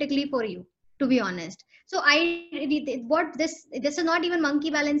better politically for you, to be honest. So this is not even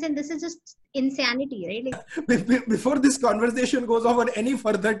monkey balance, and this is just insanity, right? Before this conversation goes off on any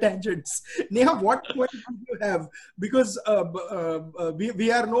further tangents, Neha, what point do you have? Because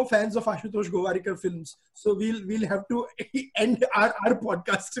we are no fans of Ashutosh Gowarikar films, so we'll have to end our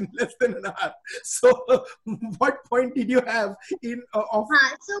podcast in less than an hour. So, what point did you have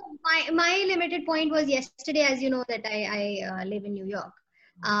So my limited point was yesterday, as you know, that I live in New York.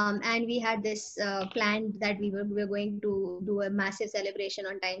 And we had this planned that we were going to do a massive celebration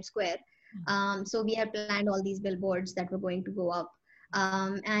on Times Square. So we had planned all these billboards that were going to go up.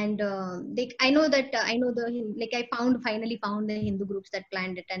 I know that I finally found the Hindu groups that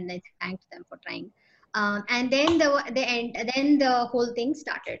planned it, and I thanked them for trying. And then the whole thing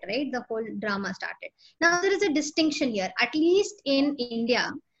started, right? The whole drama started. Now there is a distinction here. At least in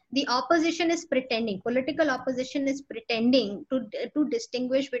India, the opposition is pretending. Political opposition is pretending to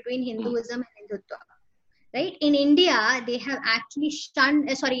distinguish between Hinduism and Hindutva. Right? In India, they have actually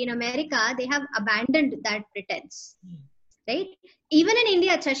in America, they have abandoned that pretense. Right? Even in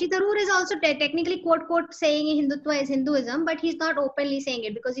India, Shashi Tharoor is also technically quote saying Hindutva is Hinduism, but he's not openly saying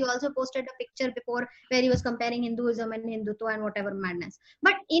it because he also posted a picture before where he was comparing Hinduism and Hindutva and whatever madness.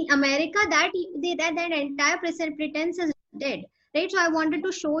 But in America, that entire pretense is dead. Right? So I wanted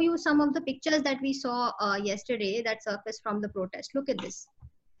to show you some of the pictures that we saw yesterday that surfaced from the protest. Look at this.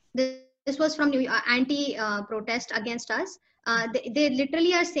 This was from anti-protest against us. They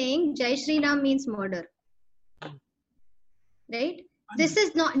literally are saying Jai Shri Ram means murder. Right? This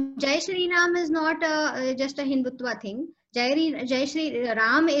is not, Jai Shri Ram is not just a Hindutva thing. Jai Shri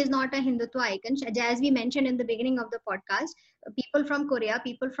Ram is not a Hindutva icon. As we mentioned in the beginning of the podcast, people from Korea,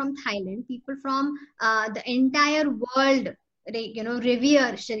 people from Thailand, people from the entire world,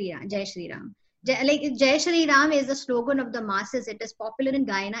 revere Jai Shri Ram. Jai Shri Ram is the slogan of the masses. It is popular in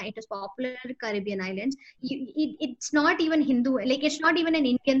Guyana. It is popular in Caribbean islands. It's not even Hindu. It's not even an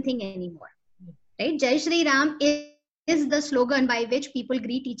Indian thing anymore. Right? Jai Shri Ram is the slogan by which people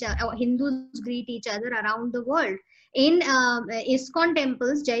greet each other, or Hindus greet each other around the world. In ISKCON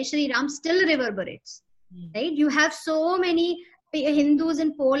temples, Jai Shri Ram still reverberates. Right? You have so many Hindus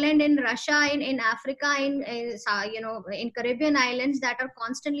in Poland, in Russia, in Africa, in Caribbean islands that are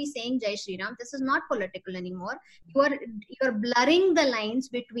constantly saying Jai Shri Ram. This is not political anymore. You are blurring the lines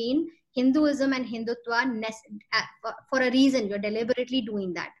between Hinduism and Hindutva for a reason. You're deliberately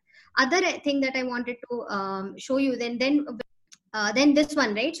doing that. Other thing that I wanted to show you, then this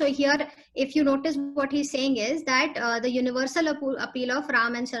one, right? So here, if you notice, what he's saying is that the universal appeal of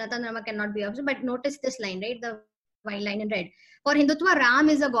Ram and Sanatana Dharma cannot be observed. But notice this line, right? The white line in red. For Hindutva, Ram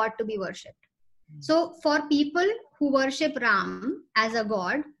is a god to be worshipped. So for people who worship Ram as a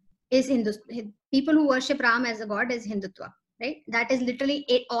god is Hindus. People who worship Ram as a god is Hindutva, right? That is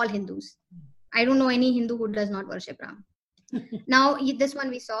literally all Hindus. I don't know any Hindu who does not worship Ram. Now this one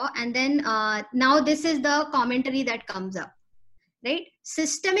we saw, and then now this is the commentary that comes up, right?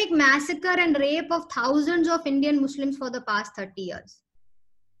 Systemic massacre and rape of thousands of Indian Muslims for the past 30 years.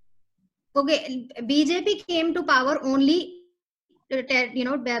 Okay, BJP came to power only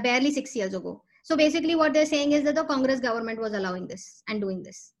barely 6 years ago. So basically what they're saying is that the Congress government was allowing this and doing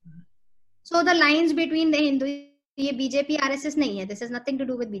this. So the lines between the Hindu, BJP RSS nahi hai. This has nothing to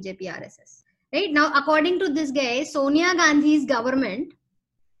do with BJP RSS. Right? Now, according to this guy, Sonia Gandhi's government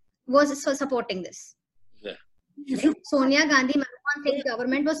was supporting this. Yeah. Sonia Gandhi Manmohan Singh's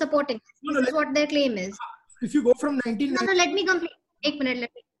government was supporting this. This is what their claim is. If you go from 1990... No, let me complete. 1 minute,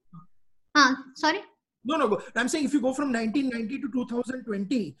 let me... Sorry? No, go. I'm saying if you go from 1990 to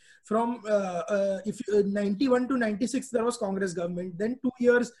 2020, from 91 to 96, there was Congress government. Then 2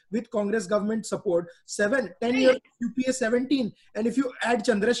 years with Congress government support. 10 years UPA 17. And if you add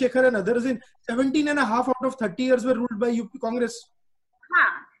Chandrasekhar and others in, 17 and a half out of 30 years were ruled by UP Congress.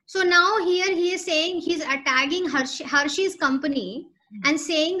 So now here he is saying, he's tagging Hershey's company and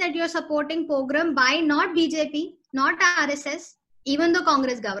saying that you're supporting pogrom by not BJP, not RSS, even the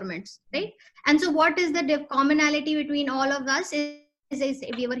Congress governments, right? And so what is the commonality between all of us is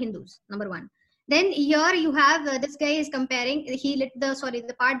we were Hindus, number one. Then here you have, this guy is comparing,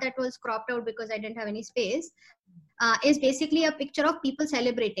 the part that was cropped out because I didn't have any space, is basically a picture of people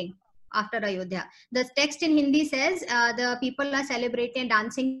celebrating after Ayodhya. The text in Hindi says the people are celebrating and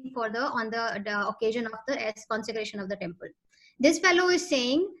dancing on the occasion of the consecration of the temple. This fellow is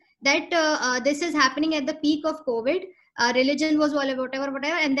saying that this is happening at the peak of COVID. Religion was whatever,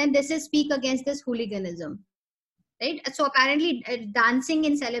 and then this is speak against this hooliganism, right? So apparently dancing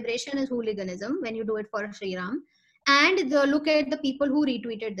in celebration is hooliganism when you do it for Sri Ram. And look at the people who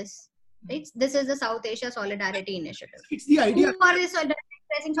retweeted this, right? This is the South Asia Solidarity Initiative. It's the idea. Who are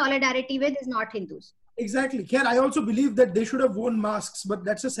expressing solidarity with is not Hindus. Exactly. Here, I also believe that they should have worn masks, but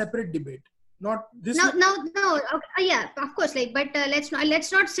that's a separate debate. Not this. No. Okay, yeah, of course. But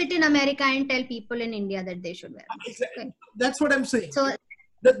let's not sit in America and tell people in India that they should wear masks. Exactly. Okay. That's what I'm saying. So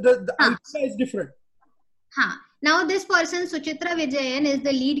the idea is different. Now this person, Suchitra Vijayan, is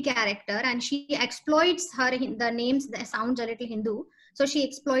the lead character, and she exploits the names that sounds a little Hindu. So she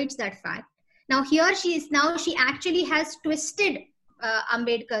exploits that fact. Now here she actually has twisted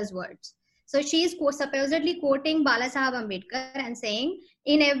Ambedkar's words. So she is supposedly quoting Bala Saheb Ambedkar and saying,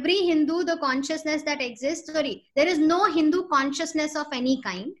 in every Hindu, the consciousness that exists, there is no Hindu consciousness of any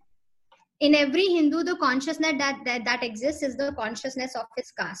kind. In every Hindu, the consciousness that exists is the consciousness of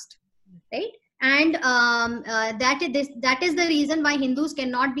his caste, right? And that is the reason why Hindus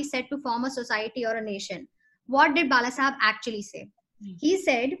cannot be said to form a society or a nation. What did Bala Saheb actually say? He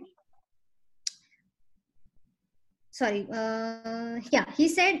said, he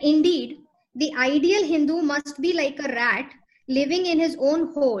said, indeed, the ideal Hindu must be like a rat living in his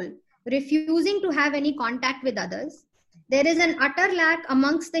own hole, refusing to have any contact with others. There is an utter lack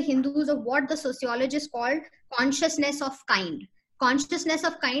amongst the Hindus of what the sociologists call consciousness of kind. Consciousness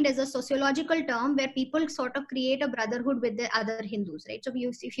of kind is a sociological term where people sort of create a brotherhood with the other Hindus, right? So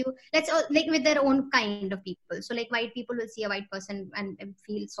if you let's like with their own kind of people. So like white people will see a white person and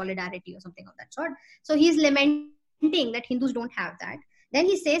feel solidarity or something of that sort. So he's lamenting that Hindus don't have that. Then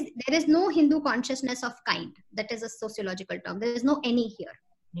he says there is no Hindu consciousness of kind. That is a sociological term. There is no any here,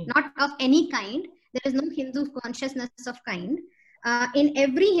 not of any kind. There is no Hindu consciousness of kind. In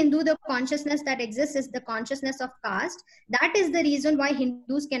every Hindu, the consciousness that exists is the consciousness of caste. That is the reason why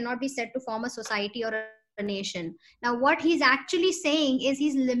Hindus cannot be said to form a society or a nation. Now, what he's actually saying is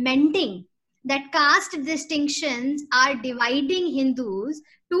he's lamenting that caste distinctions are dividing Hindus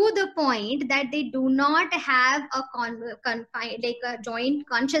to the point that they do not have a joint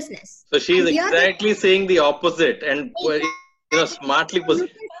consciousness. So she is exactly saying the opposite and smartly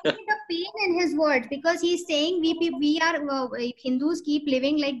positioned. The pain in his words, because he's saying we are Hindus keep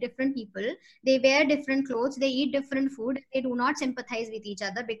living like different people. They wear different clothes, they eat different food, they do not sympathize with each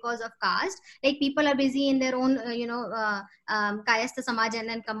other because of caste. Like people are busy in their own Kayastha Samaj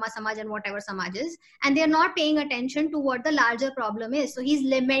and Kamma Samaj and whatever Samajas, and they're not paying attention to what the larger problem is. So he's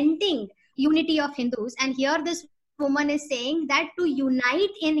lamenting unity of Hindus, and here this woman is saying that to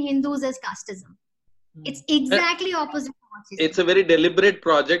unite in Hindus is casteism. It's exactly opposite. It's a very deliberate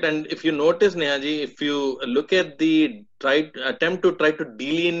project, and if you notice, Nehaji, if you look at the attempt to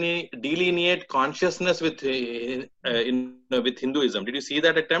delineate consciousness with Hinduism, did you see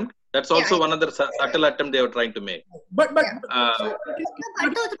that attempt? That's also one other subtle attempt they were trying to make. But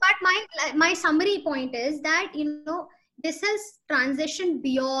my summary point is that this has transitioned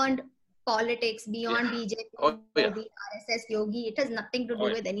beyond politics, beyond BJP, the RSS, Yogi. It has nothing to do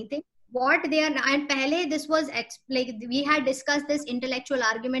with anything. What they are, and pehle this was like we had discussed this intellectual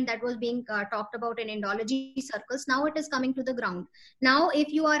argument that was being talked about in Indology circles. Now it is coming to the ground. Now, if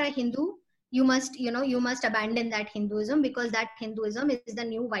you are a Hindu, you must abandon that Hinduism, because that Hinduism is the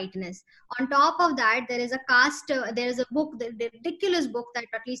new whiteness. On top of that, there is a caste. There is a book, the ridiculous book that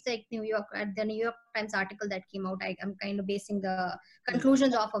at least like the New York Times article that came out. I'm kind of basing the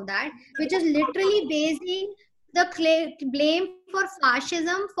conclusions off of that, which is literally basing the blame for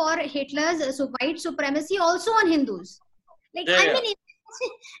fascism, for Hitler's white supremacy also on Hindus. Like, I mean,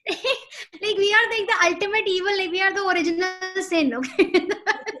 like we are like the ultimate evil, like we are the original sin. Okay?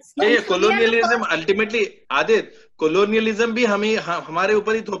 Colonialism ultimately, Aadit, colonialism भी हमारे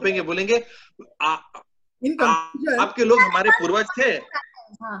ऊपर ही थोपेंगे, बोलेंगे आपके लोग हमारे पूर्वज थे.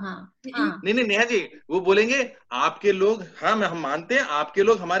 नहीं नेहा जी, वो बोलेंगे आपके लोग, हम मानते हैं आपके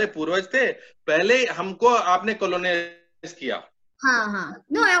लोग हमारे पूर्वज थे, पहले हमको आपने कॉलोनाइज किया.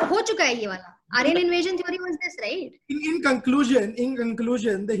 No, हो चुका है ये वाला. Aryan invasion theory was this, right? In conclusion,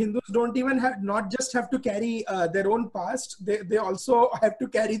 the Hindus don't even not just have to carry their own past; they also have to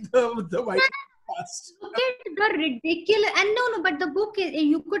carry the white past. Look at the ridiculous, and no, but the book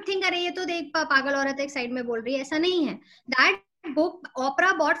you could think, अरे ये तो एक पागल औरत एक side में बोल रही है, ऐसा नहीं है. That book,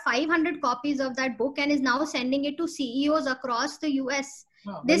 Oprah bought 500 copies of that book and is now sending it to CEOs across the US.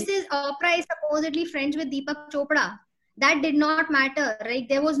 Oprah is supposedly friends with Deepak Chopra. That did not matter, right?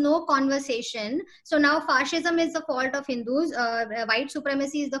 There was no conversation. So now fascism is the fault of Hindus, white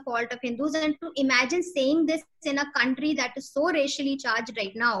supremacy is the fault of Hindus, and to imagine saying this in a country that is so racially charged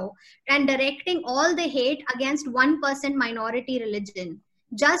right now and directing all the hate against 1% minority religion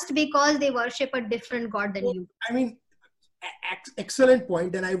just because they worship a different god than you. I mean, excellent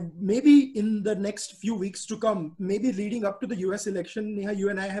point. And I maybe in the next few weeks to come, maybe leading up to the US election, Neha, you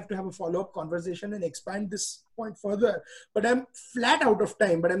and I have to have a follow-up conversation and expand this point further. But I'm flat out of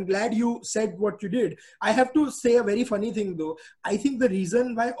time, but I'm glad you said what you did. I have to say a very funny thing though. I think the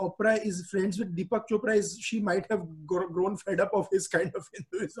reason why Oprah is friends with Deepak Chopra is she might have grown fed up of his kind of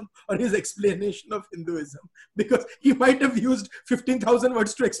Hinduism or his explanation of Hinduism, because he might have used 15,000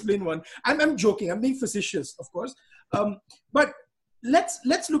 words to explain one. I'm joking. I'm being facetious, of course. But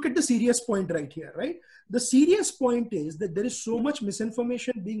let's look at the serious point right here, right? The serious point is that there is so much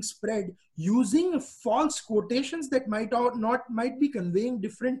misinformation being spread using false quotations that might be conveying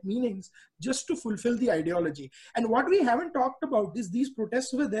different meanings just to fulfill the ideology. And what we haven't talked about is these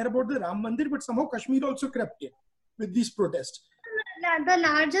protests were there about the Ram Mandir, but somehow Kashmir also crept in with these protests. The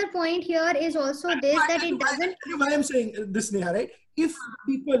larger point here is also this, that it doesn't... Why I'm saying this, Neha, right? If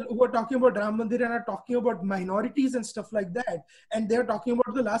people who are talking about Ram Mandir and are talking about minorities and stuff like that, and they're talking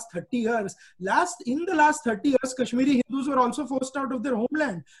about the last 30 years, in the last 30 years, Kashmiri Hindus were also forced out of their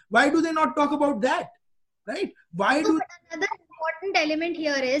homeland. Why do they not talk about that? Right? Why do... Another important element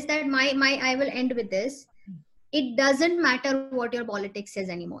here is that I will end with this. It doesn't matter what your politics is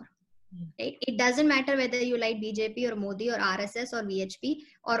anymore. Right? It doesn't matter whether you like BJP or Modi or RSS or VHP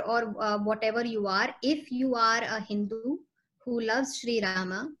or whatever you are. If you are a Hindu who loves Sri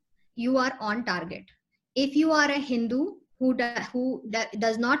Rama, you are on target. If you are a Hindu who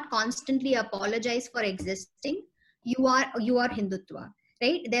does not constantly apologize for existing, you are Hindutva.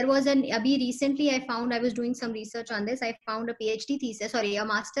 Right? There was recently I was doing some research on this. I found a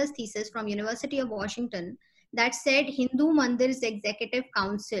master's thesis from University of Washington that said Hindu Mandir's executive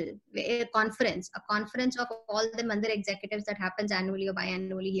council, a conference of all the Mandir executives that happens annually or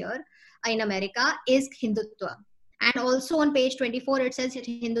biannually here in America, is Hindutva. And also on page 24, it says that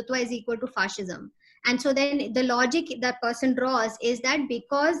Hindutva is equal to fascism. And so then the logic that person draws is that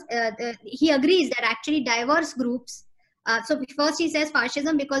because he agrees that actually diverse groups, so first he says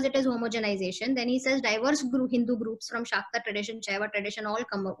fascism because it is homogenization. Then he says diverse Hindu groups from Shakta tradition, Shaiva tradition all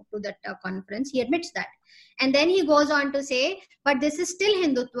come up to that conference. He admits that. And then he goes on to say, but this is still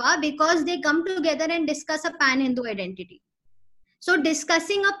Hindutva because they come together and discuss a pan-Hindu identity. So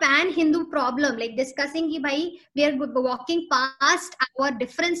discussing a pan-Hindu problem, like discussing we are walking past our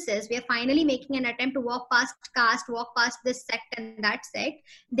differences, we are finally making an attempt to walk past caste, walk past this sect and that sect.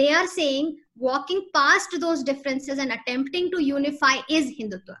 They are saying walking past those differences and attempting to unify is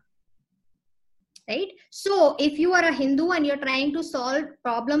Hindutva. Right? So if you are a Hindu and you're trying to solve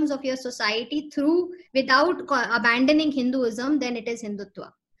problems of your society without abandoning Hinduism, then it is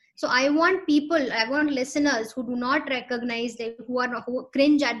Hindutva. So I want listeners who do not recognize, who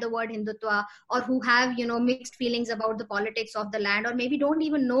cringe at the word Hindutva, or who have, mixed feelings about the politics of the land, or maybe don't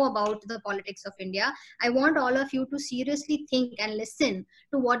even know about the politics of India. I want all of you to seriously think and listen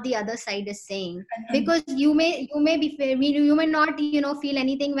to what the other side is saying, because you may not, feel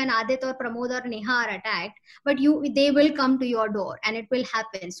anything when Aadit or Pramod or Neha are attacked, but they will come to your door, and it will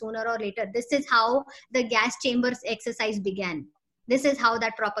happen sooner or later. This is how the gas chambers exercise began. This is how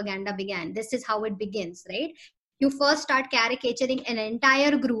that propaganda began. This is how it begins, right? You first start caricaturing an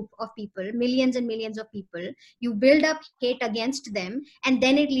entire group of people, millions and millions of people. You build up hate against them, and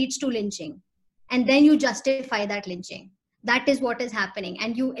then it leads to lynching. And then you justify that lynching. That is what is happening.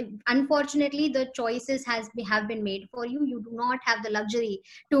 And unfortunately, the choices have been made for you. You do not have the luxury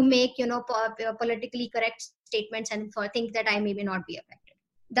to make, politically correct statements and think that I may not be affected.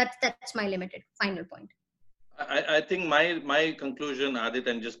 That's my limited final point. I think my conclusion, Aadit,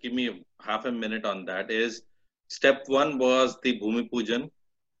 and just give me half a minute on that, is step one was the Bhoomi Pujan.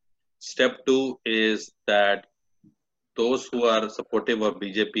 Step two is that those who are supportive of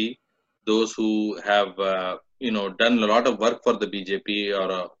BJP, those who have done a lot of work for the BJP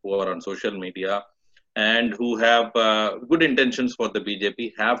or who are on social media and who have good intentions for the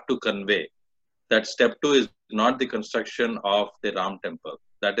BJP, have to convey that step two is not the construction of the Ram temple.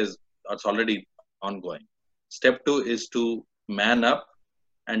 That's already ongoing. Step two is to man up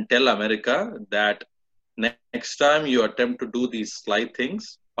and tell America that next time you attempt to do these slight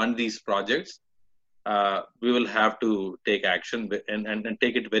things, fund these projects, we will have to take action and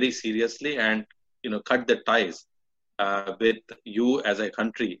take it very seriously and cut the ties with you as a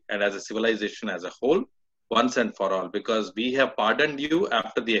country and as a civilization as a whole, once and for all. Because we have pardoned you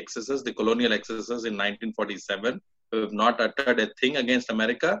after the excesses, the colonial excesses in 1947. We have not uttered a thing against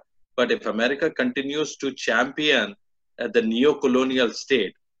America. But if America continues to champion the neo-colonial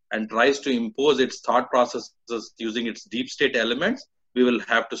state and tries to impose its thought processes using its deep state elements, we will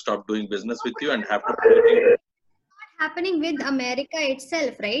have to stop doing business with you and have to... Happening with America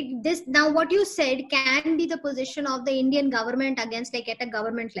itself, right? This now what you said can be the position of the Indian government against, like, at a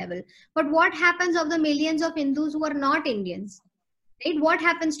government level. But what happens of the millions of Hindus who are not Indians? Right? What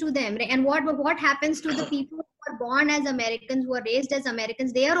happens to them? Right? And what happens to the people who are born as Americans, who are raised as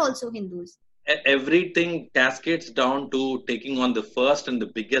Americans? They are also Hindus. Everything cascades down to taking on the first and the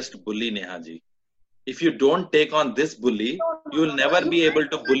biggest bully, Nehaji. If you don't take on this bully, you will never be able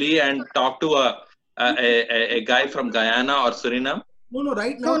to bully and talk to a guy from Guyana or Suriname. No,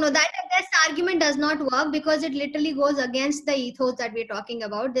 right now. No, that argument does not work because it literally goes against the ethos that we're talking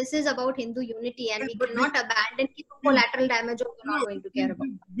about. This is about Hindu unity, and we cannot abandon collateral damage we're not going to care about.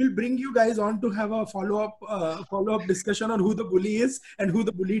 We'll bring you guys on to have a follow-up discussion on who the bully is and who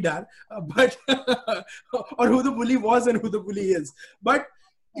the bullied are, but or who the bully was and who the bully is. But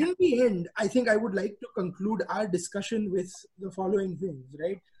in the end, I think I would like to conclude our discussion with the following things,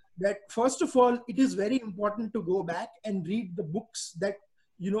 right? That first of all, it is very important to go back and read the books that,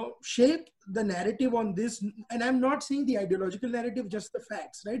 you know, shape the narrative on this. And I'm not saying the ideological narrative, just the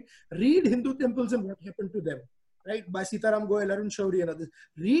facts, right? Read Hindu temples and what happened to them, right? By Sitaram Goel, Arun Shauri and others.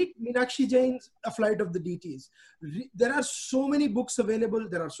 Read Meenakshi Jain's A Flight of the Deities. There are so many books available.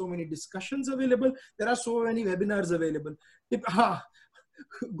 There are so many discussions available. There are so many webinars available.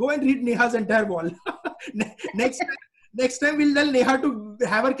 Go and read Neha's entire wall. Next time we'll tell Neha to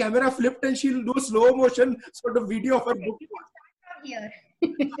have her camera flipped and she'll do a slow motion sort of video of her book. Here.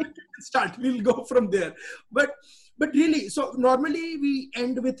 We'll go from there. But really, so normally we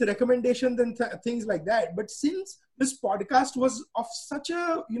end with recommendations and things like that. But since this podcast was of such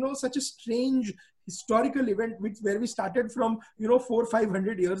a strange historical event, where we started from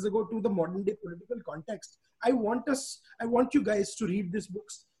 400-500 years ago to the modern day political context, I want you guys to read these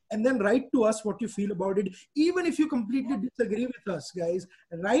books and then write to us what you feel about it. Even if you completely disagree with us, guys,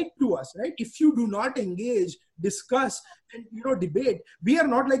 write to us, right? If you do not engage, discuss, and debate, we are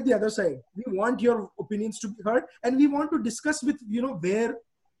not like the other side. We want your opinions to be heard, and we want to discuss with where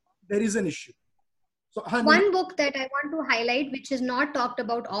there is an issue. So, one book that I want to highlight, which is not talked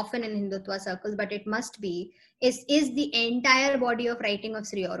about often in Hindutva circles, but it must be, is the entire body of writing of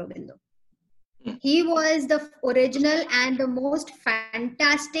Sri Aurobindo. He was the original and the most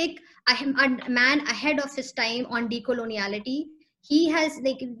fantastic man ahead of his time on decoloniality. He has,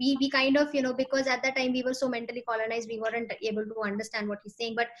 we kind of, because at that time we were so mentally colonized, we weren't able to understand what he's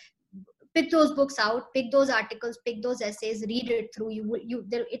saying. But pick those books out, pick those articles, pick those essays, read it through.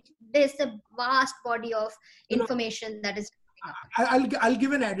 There's a vast body of information that is. I'll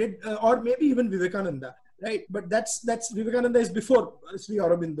give an added, or maybe even Vivekananda. Right, but that's Vivekananda is before Sri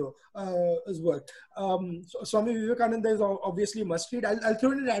Aurobindo as well. So Swami Vivekananda is obviously must read. I'll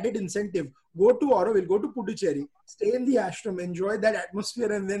throw in an added incentive. Go to Auroville, go to Puducherry, stay in the ashram, enjoy that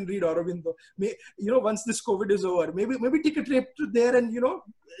atmosphere, and then read Aurobindo. Once this COVID is over, maybe take a trip to there and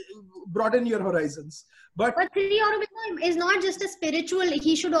broaden your horizons. But Sri Aurobindo is not just a spiritual,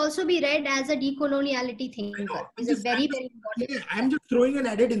 he should also be read as a decoloniality thinker. He's a very, very important. I'm just throwing an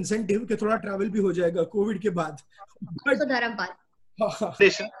added incentive कि थोड़ा travel भी हो जाएगा COVID के बाद. So Dharampal.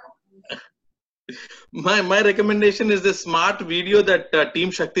 My recommendation is the smart video that Team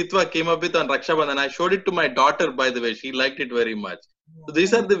Shaktitva came up with on Raksha Bandhan. I showed it to my daughter, by the way. She liked it very much. So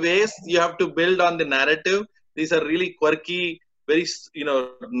these are the ways you have to build on the narrative. These are really quirky, very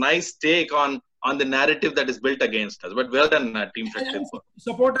nice take on the narrative that is built against us. But well done, Team Shaktitva.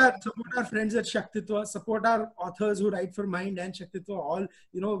 Support our friends at Shaktitva. Support our authors who write for Mind and Shaktitva. All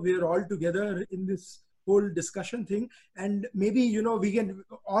we're all together in this whole discussion thing, and maybe we can,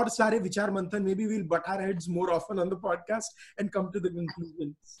 or sare vichar manthan, maybe we'll butt our heads more often on the podcast and come to the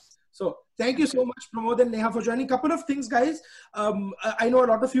conclusions. So thank you so much, Pramod and Neha, for joining. Couple of things, guys. I know a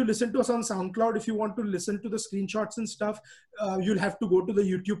lot of you listen to us on SoundCloud. If you want to listen to the screenshots and stuff, you'll have to go to the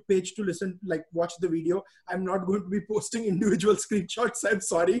YouTube page to listen, watch the video. I'm not going to be posting individual screenshots. I'm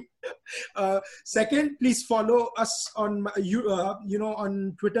sorry. Second, please follow us on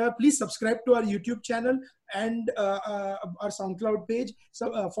on Twitter. Please subscribe to our YouTube channel and our SoundCloud page.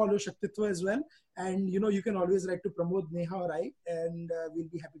 So follow Shaktitva as well. And you can always write to Pramod, Neha, or I, and we'll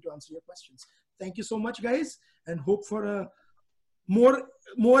be happy to answer your questions. Thank you so much, guys, and hope for a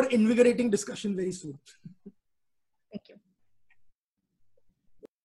more invigorating discussion very soon.